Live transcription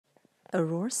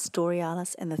Aurora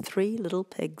Storyalis and the Three Little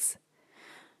Pigs.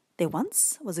 There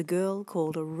once was a girl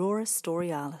called Aurora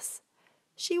Storyalis.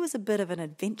 She was a bit of an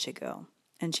adventure girl,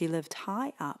 and she lived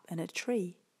high up in a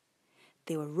tree.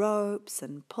 There were ropes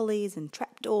and pulleys and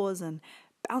trapdoors and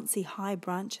bouncy high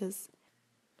branches.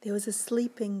 There was a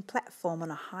sleeping platform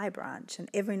on a high branch, and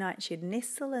every night she'd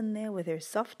nestle in there with her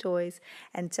soft toys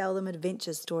and tell them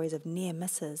adventure stories of near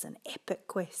misses and epic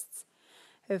quests.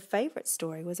 Her favourite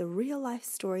story was a real-life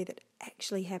story that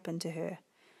actually happened to her.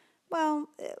 Well,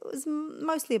 it was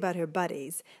mostly about her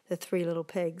buddies, the Three Little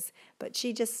Pigs, but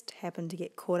she just happened to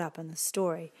get caught up in the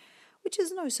story, which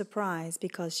is no surprise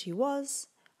because she was,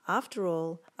 after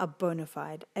all, a bona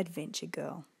fide adventure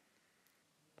girl.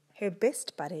 Her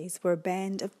best buddies were a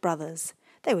band of brothers.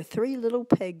 They were 3 little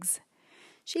pigs.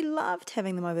 She loved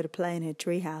having them over to play in her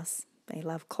treehouse. They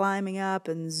loved climbing up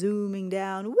and zooming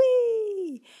down.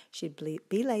 Whee! She'd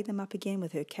belay them up again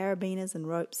with her carabiners and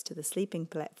ropes to the sleeping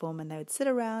platform, and they would sit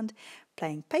around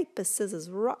playing paper, scissors,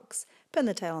 rocks, pin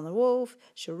the tail on the wolf,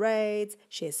 charades,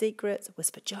 share secrets,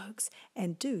 whisper jokes,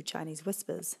 and do Chinese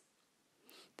whispers.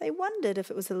 They wondered if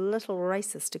it was a little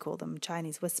racist to call them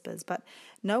Chinese whispers, but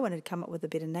no one had come up with a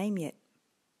better name yet.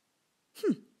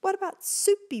 What about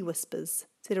soupy whispers?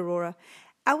 Said Aurora.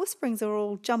 Our whisperings are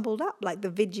all jumbled up like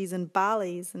the veggies and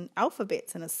barleys and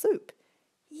alphabets in a soup.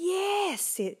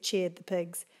 Yes, cheered the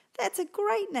pigs. That's a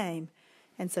great name.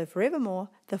 And so forevermore,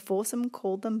 the foursome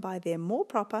called them by their more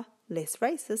proper, less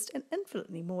racist, and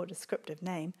infinitely more descriptive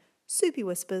name, Soupy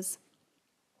Whispers.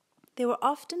 There were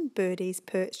often birdies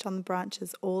perched on the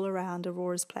branches all around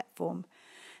Aurora's platform.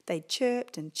 They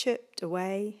chirped and chirped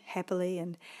away happily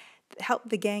and helped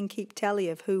the gang keep tally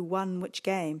of who won which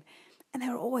game, and they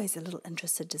were always a little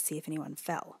interested to see if anyone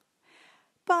fell.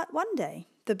 But one day,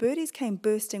 the birdies came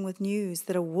bursting with news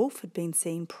that a wolf had been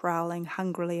seen prowling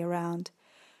hungrily around.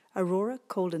 Aurora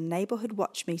called a neighbourhood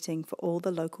watch meeting for all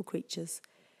the local creatures.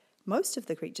 Most of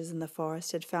the creatures in the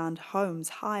forest had found homes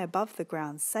high above the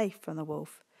ground, safe from the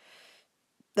wolf.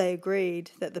 They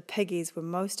agreed that the Piggies were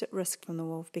most at risk from the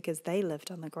wolf because they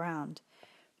lived on the ground.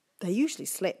 They usually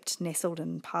slept nestled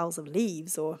in piles of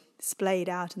leaves or splayed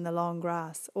out in the long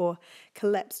grass or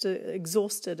collapsed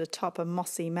exhausted atop a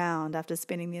mossy mound after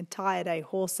spending the entire day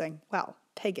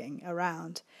pigging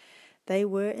around. They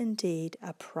were indeed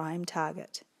a prime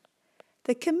target.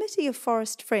 The committee of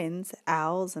forest friends,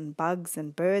 owls and bugs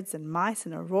and birds and mice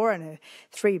and Aurora and her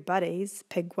 3 buddies,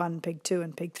 Pig 1, Pig 2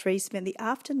 and Pig 3, spent the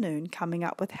afternoon coming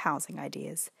up with housing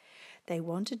ideas. They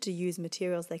wanted to use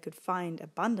materials they could find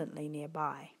abundantly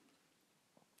nearby.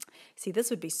 See, this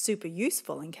would be super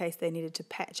useful in case they needed to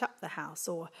patch up the house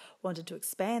or wanted to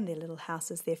expand their little house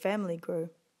as their family grew.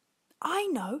 I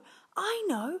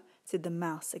know, said the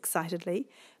mouse excitedly.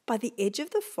 By the edge of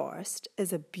the forest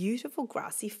is a beautiful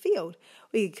grassy field.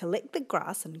 We could collect the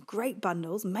grass in great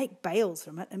bundles, make bales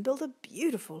from it, and build a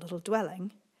beautiful little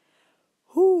dwelling.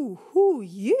 Hoo,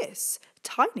 yes,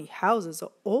 tiny houses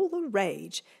are all the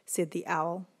rage, said the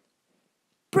owl.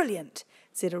 Brilliant,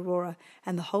 said Aurora,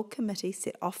 and the whole committee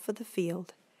set off for the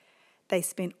field. They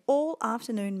spent all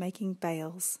afternoon making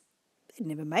bales. They'd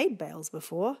never made bales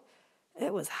before.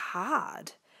 It was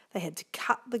hard. They had to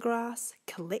cut the grass,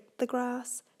 collect the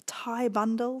grass, tie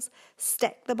bundles,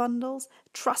 stack the bundles,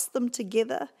 truss them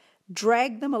together,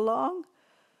 drag them along.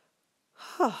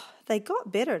 They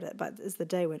got better at it as the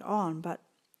day went on, but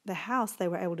the house they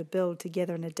were able to build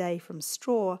together in a day from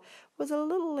straw was a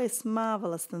little less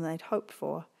marvellous than they'd hoped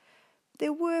for.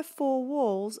 There were 4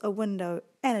 walls, a window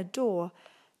and a door,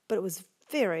 but it was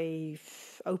very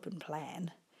open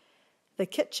plan. The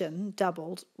kitchen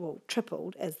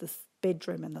tripled as the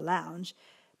bedroom and the lounge,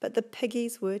 but the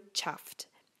Piggies were chuffed.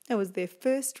 It was their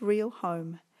first real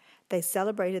home. They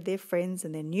celebrated their friends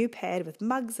in their new pad with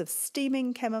mugs of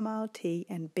steaming chamomile tea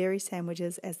and berry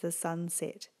sandwiches as the sun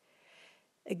set.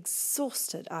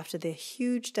 Exhausted after their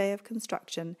huge day of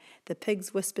construction, the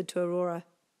pigs whispered to Aurora,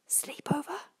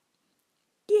 "Sleepover?"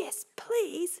 "Yes,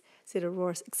 please," said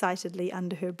Aurora excitedly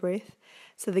under her breath.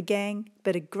 So the gang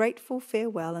bid a grateful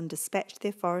farewell and dispatched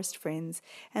their forest friends,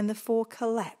 and the 4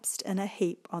 collapsed in a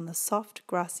heap on the soft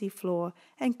grassy floor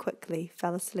and quickly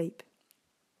fell asleep.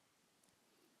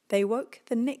 They woke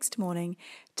the next morning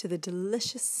to the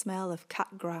delicious smell of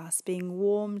cut grass being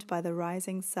warmed by the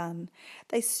rising sun.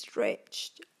 They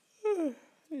stretched and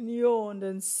yawned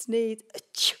and sneezed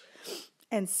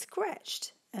and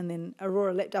scratched, and then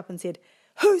Aurora leapt up and said,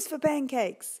 "Who's for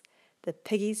pancakes?" The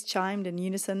Piggies chimed in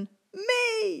unison,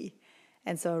 "Me!"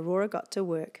 And so Aurora got to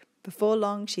work. Before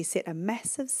long, she set a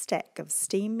massive stack of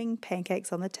steaming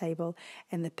pancakes on the table,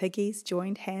 and the Piggies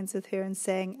joined hands with her and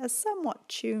sang a somewhat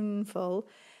tuneful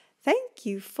Thank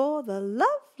you for the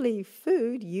lovely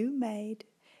food you made,"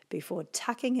 before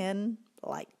tucking in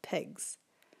like pigs.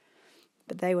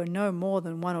 But they were no more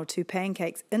than 1 or 2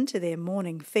 pancakes into their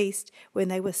morning feast when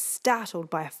they were startled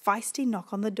by a feisty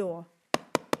knock on the door.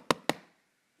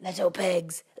 Little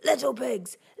pigs,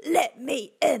 let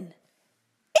me in."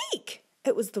 Eek!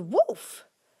 It was the wolf.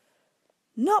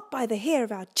 "Not by the hair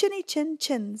of our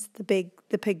chins,"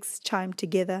 the pigs chimed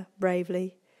together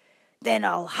bravely. "Then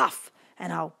I'll huff,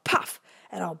 and I'll puff,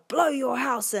 and I'll blow your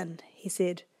house in," he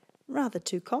said, rather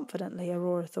too confidently,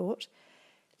 Aurora thought.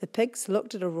 The pigs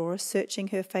looked at Aurora, searching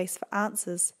her face for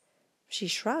answers. She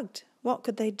shrugged. What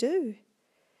could they do?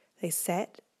 They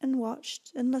sat and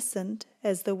watched and listened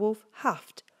as the wolf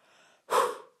huffed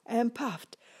and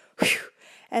puffed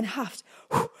and huffed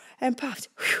and puffed.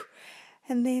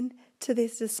 And then, to their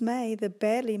dismay, the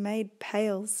badly made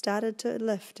pails started to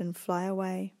lift and fly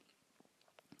away.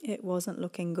 It wasn't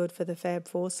looking good for the fab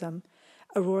foursome.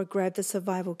 Aurora grabbed the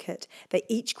survival kit. They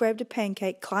each grabbed a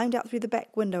pancake, climbed out through the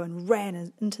back window, and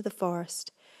ran into the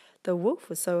forest. The wolf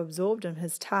was so absorbed in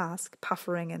his task,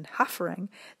 puffering and huffering,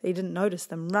 that he didn't notice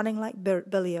them running like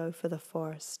Billy-O for the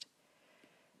forest.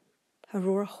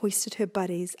 Aurora hoisted her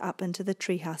buddies up into the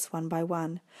treehouse one by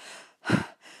one.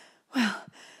 "Well,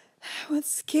 it was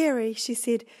scary," she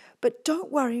said, "but don't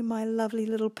worry, my lovely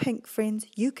little pink friends.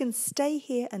 You can stay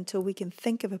here until we can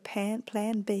think of a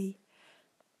plan B."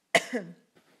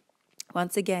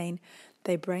 Once again,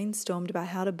 they brainstormed about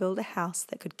how to build a house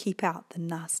that could keep out the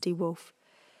nasty wolf.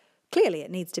 "Clearly it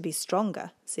needs to be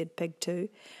stronger," said Pig 2,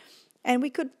 "and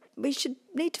we should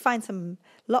need to find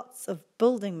lots of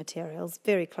building materials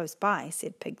very close by,"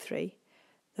 said Pig 3.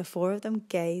 The 4 of them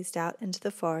gazed out into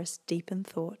the forest, deep in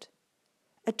thought.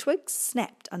 A twig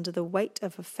snapped under the weight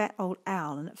of a fat old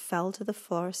owl, and it fell to the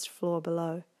forest floor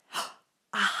below.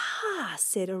 "Aha!"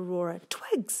 said Aurora.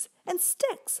 "Twigs and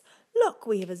sticks! Look,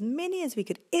 we have as many as we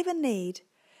could ever need."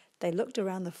 They looked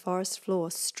around the forest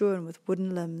floor, strewn with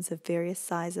wooden limbs of various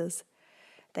sizes.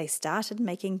 They started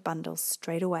making bundles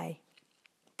straight away.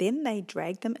 Then they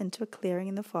dragged them into a clearing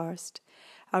in the forest.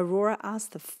 Aurora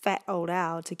asked the fat old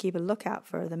owl to keep a lookout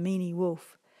for the meanie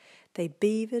wolf. They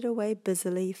beavered away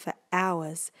busily for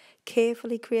hours,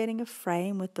 carefully creating a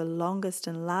frame with the longest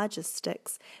and largest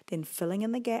sticks, then filling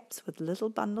in the gaps with little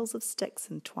bundles of sticks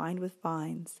entwined with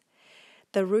vines.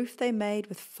 The roof they made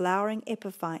with flowering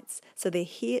epiphytes, so their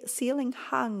ceiling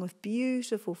hung with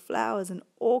beautiful flowers and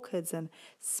orchids and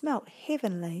smelt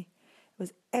heavenly. It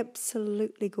was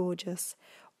absolutely gorgeous.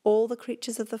 All the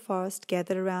creatures of the forest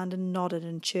gathered around and nodded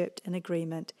and chirped in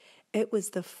agreement. It was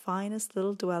the finest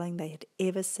little dwelling they had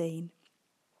ever seen.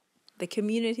 The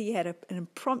community had an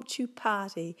impromptu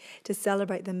party to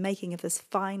celebrate the making of this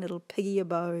fine little piggy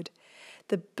abode.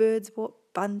 The birds brought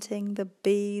bunting, the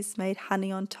bees made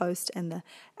honey on toast, and the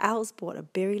owls brought a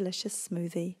berry-licious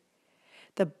smoothie.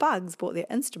 The bugs brought their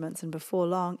instruments, and before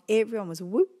long everyone was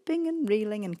whooping and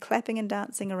reeling and clapping and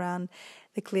dancing around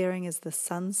the clearing as the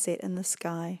sun set in the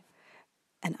sky.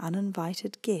 An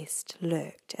uninvited guest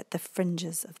lurked at the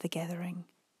fringes of the gathering.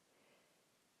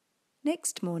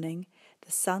 Next morning,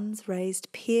 the sun's rays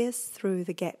pierced through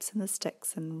the gaps in the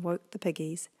sticks and woke the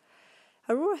piggies.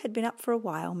 Aurora had been up for a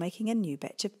while making a new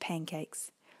batch of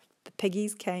pancakes. The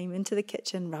piggies came into the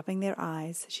kitchen rubbing their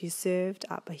eyes. She served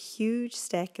up a huge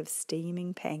stack of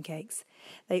steaming pancakes.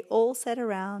 They all sat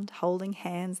around, holding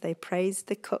hands. They praised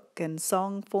the cook and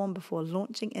song form before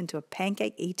launching into a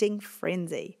pancake-eating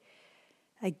frenzy.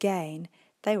 Again,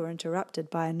 they were interrupted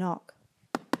by a knock.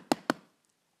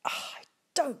 "Oh, I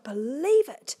don't believe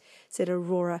it," said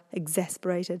Aurora,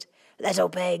 exasperated. Little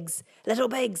pigs,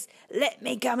 let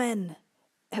me come in."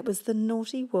 It was the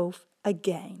naughty wolf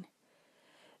again.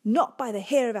 "Not by the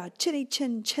hair of our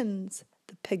chins,"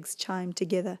 the pigs chimed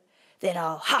together. "Then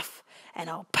I'll huff, and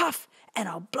I'll puff, and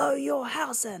I'll blow your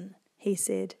house in," he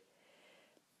said.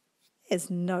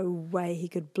 There's no way he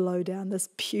could blow down this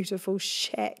beautiful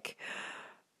shack.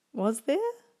 Was there?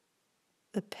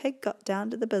 The pig got down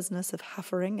to the business of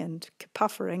huffering and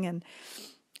puffering, and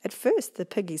at first the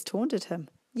piggies taunted him.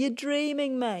 "You're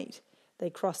dreaming, mate." They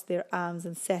crossed their arms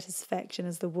in satisfaction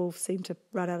as the wolf seemed to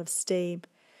run out of steam.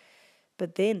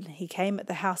 But then he came at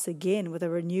the house again with a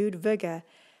renewed vigour,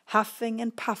 huffing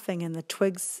and puffing, and the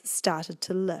twigs started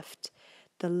to lift.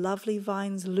 The lovely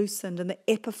vines loosened and the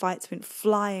epiphytes went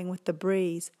flying with the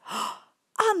breeze.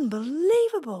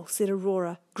 "Unbelievable," said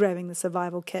Aurora, grabbing the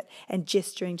survival kit and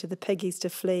gesturing to the piggies to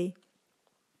flee.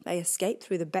 They escaped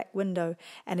through the back window,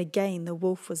 and again the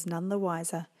wolf was none the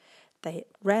wiser. They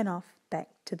ran off back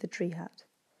to the tree hut.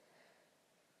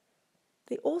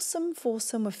 The awesome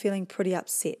foursome were feeling pretty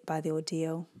upset by the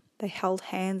ordeal. They held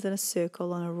hands in a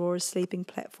circle on Aurora's sleeping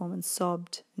platform and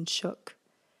sobbed and shook.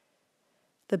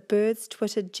 The birds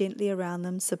twittered gently around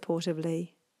them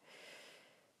supportively.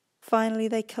 Finally,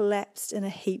 they collapsed in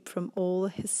a heap from all the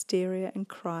hysteria and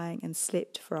crying and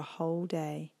slept for a whole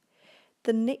day.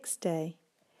 The next day,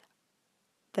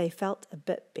 they felt a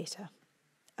bit better.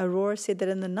 Aurora said that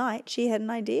in the night she had an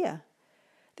idea.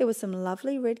 There was some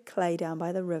lovely red clay down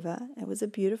by the river. It was a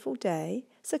beautiful day,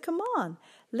 so come on,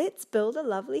 let's build a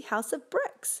lovely house of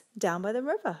bricks down by the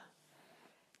river.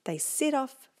 They set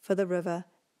off for the river,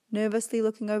 nervously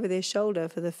looking over their shoulder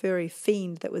for the furry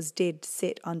fiend that was dead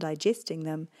set on digesting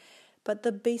them, but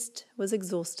the beast was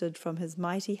exhausted from his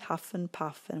mighty huff and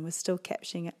puff and was still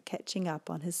catching up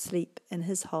on his sleep in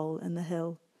his hole in the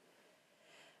hill.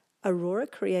 Aurora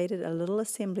created a little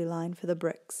assembly line for the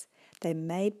bricks. They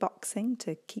made boxing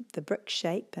to keep the brick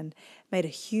shape and made a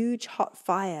huge hot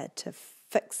fire to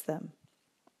fix them.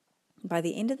 By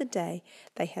the end of the day,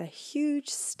 they had a huge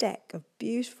stack of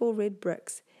beautiful red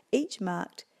bricks, each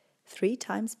marked 3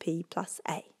 times P plus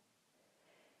A.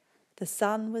 The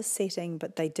sun was setting,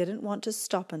 but they didn't want to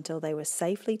stop until they were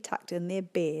safely tucked in their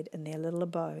bed in their little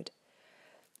abode.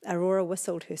 Aurora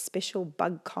whistled her special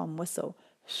bug-com whistle,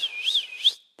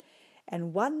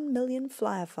 and 1,000,000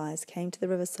 fireflies came to the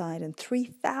riverside and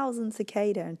 3,000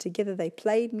 cicada, and together they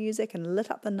played music and lit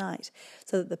up the night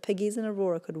so that the Piggies and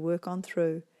Aurora could work on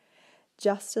through.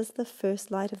 Just as the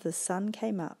first light of the sun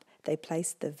came up, they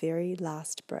placed the very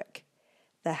last brick.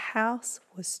 The house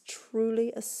was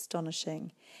truly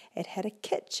astonishing. It had a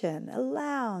kitchen, a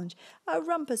lounge, a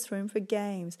rumpus room for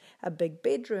games, a big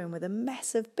bedroom with a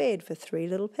massive bed for 3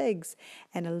 little pigs,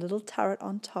 and a little turret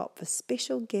on top for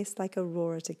special guests like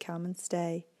Aurora to come and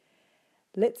stay.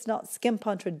 "Let's not skimp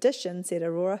on tradition," said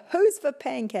Aurora. "Who's for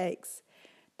pancakes?"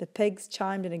 The pigs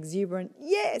chimed an exuberant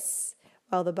yes,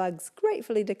 while the bugs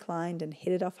gratefully declined and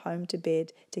headed off home to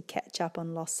bed to catch up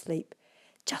on lost sleep.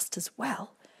 "Just as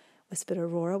well," whispered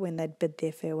Aurora when they'd bid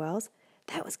their farewells.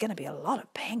 "That was going to be a lot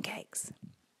of pancakes."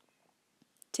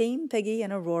 Team Piggy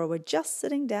and Aurora were just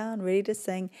sitting down ready to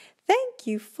sing "Thank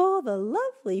you for the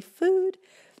lovely food"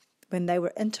 when they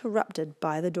were interrupted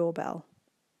by the doorbell.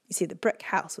 You see, the brick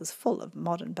house was full of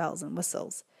modern bells and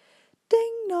whistles.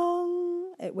 Ding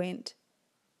dong, it went.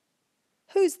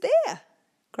 "Who's there?"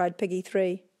 cried Piggy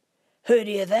 3. "Who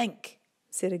do you think?"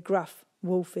 said a gruff,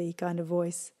 wolfy kind of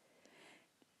voice.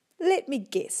 "Let me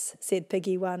guess," said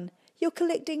Piggy 1. "You're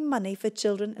collecting money for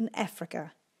children in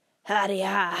Africa." "Howdy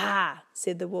ha ha,"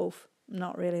 said the wolf,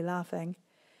 not really laughing.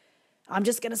 "I'm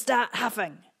just going to start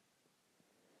huffing."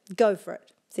 "Go for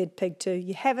it," said Pig 2.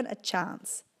 "You haven't a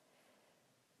chance."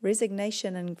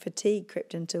 Resignation and fatigue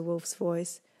crept into Wolf's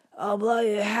voice. "I'll blow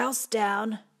your house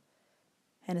down."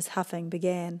 And his huffing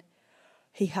began.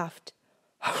 He huffed,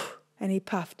 and he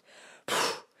puffed.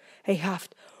 He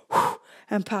huffed,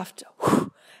 and puffed,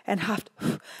 and huffed,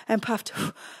 and puffed.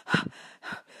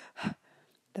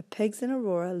 The pigs and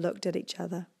Aurora looked at each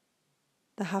other.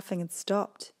 The huffing had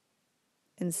stopped.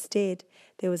 Instead,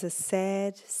 there was a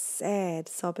sad, sad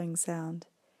sobbing sound.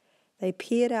 They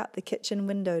peered out the kitchen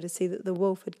window to see that the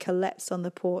wolf had collapsed on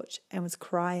the porch and was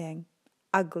crying,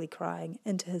 ugly crying,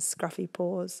 into his scruffy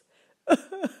paws.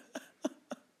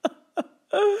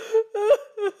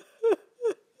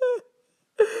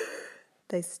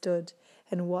 They stood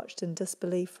and watched in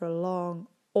disbelief for a long,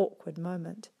 awkward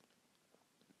moment.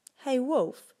 "Hey,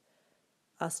 Wolf,"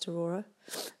 asked Aurora.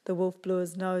 The wolf blew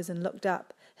his nose and looked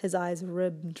up, his eyes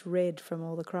rimmed red from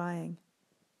all the crying.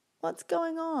 "What's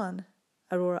going on?"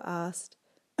 Aurora asked.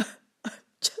 I'm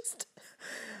just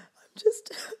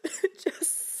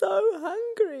so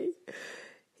hungry,"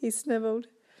 he snivelled,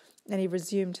 and he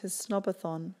resumed his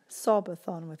sobathon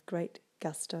with great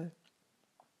gusto.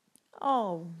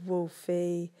 "Oh,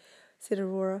 Wolfie," said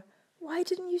Aurora, "why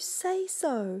didn't you say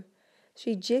so?"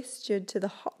 She gestured to the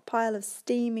hot pile of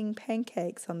steaming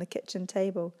pancakes on the kitchen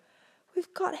table.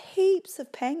 "We've got heaps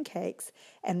of pancakes,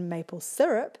 and maple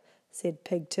syrup," said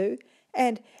Pig 2,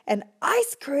 and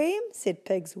ice cream," said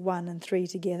Pigs 1 and 3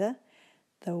 together.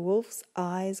 The wolf's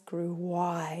eyes grew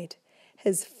wide.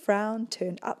 His frown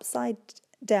turned upside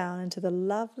down into the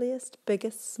loveliest,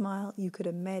 biggest smile you could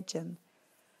imagine.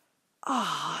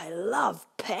 "I love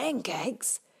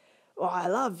pancakes. I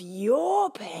love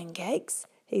your pancakes,"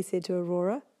 he said to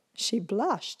Aurora. She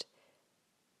blushed.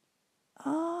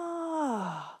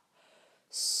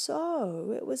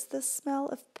 So it was the smell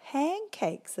of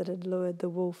pancakes that had lured the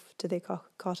wolf to their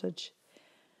cottage.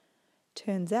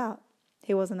 Turns out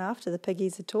he wasn't after the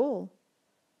piggies at all.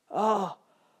 Oh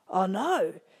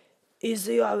no. You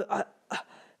see, you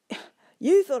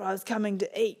thought I was coming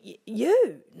to eat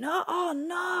you. No, oh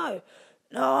no.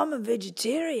 No, I'm a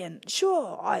vegetarian.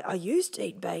 Sure, I used to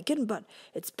eat bacon, but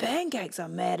it's pancakes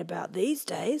I'm mad about these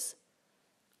days.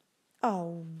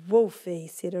 Oh, Wolfie,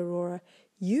 said Aurora,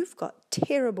 you've got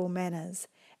terrible manners,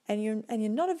 and you're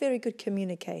not a very good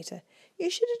communicator. You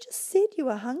should have just said you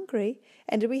were hungry,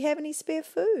 and did we have any spare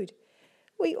food?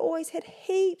 We always had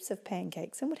heaps of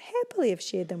pancakes and would happily have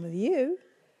shared them with you.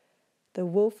 The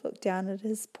wolf looked down at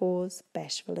his paws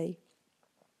bashfully.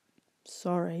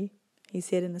 Sorry, he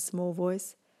said in a small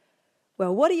voice.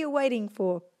 Well, what are you waiting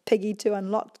for? Piggy 2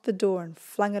 unlocked the door and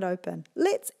flung it open.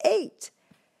 Let's eat!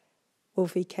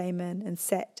 Wolfie came in and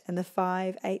sat, and the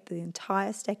 5 ate the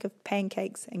entire stack of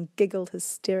pancakes and giggled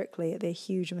hysterically at their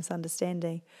huge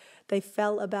misunderstanding. They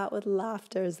fell about with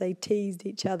laughter as they teased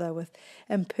each other with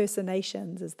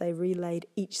impersonations as they relayed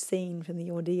each scene from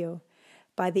the ordeal.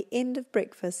 By the end of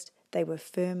breakfast, they were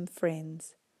firm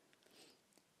friends.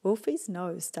 Wolfie's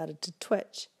nose started to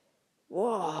twitch.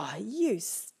 Whoa, you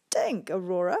stink,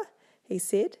 Aurora, he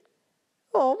said.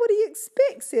 Oh, what do you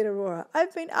expect, said Aurora.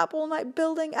 I've been up all night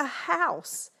building a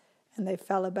house. And they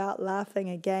fell about laughing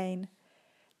again.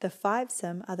 The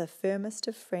 5-some are the firmest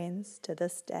of friends to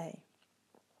this day.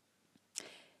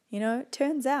 You know, it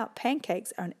turns out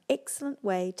pancakes are an excellent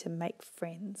way to make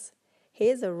friends.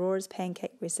 Here's Aurora's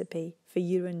pancake recipe for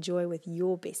you to enjoy with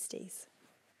your besties.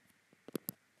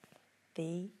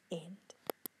 The end.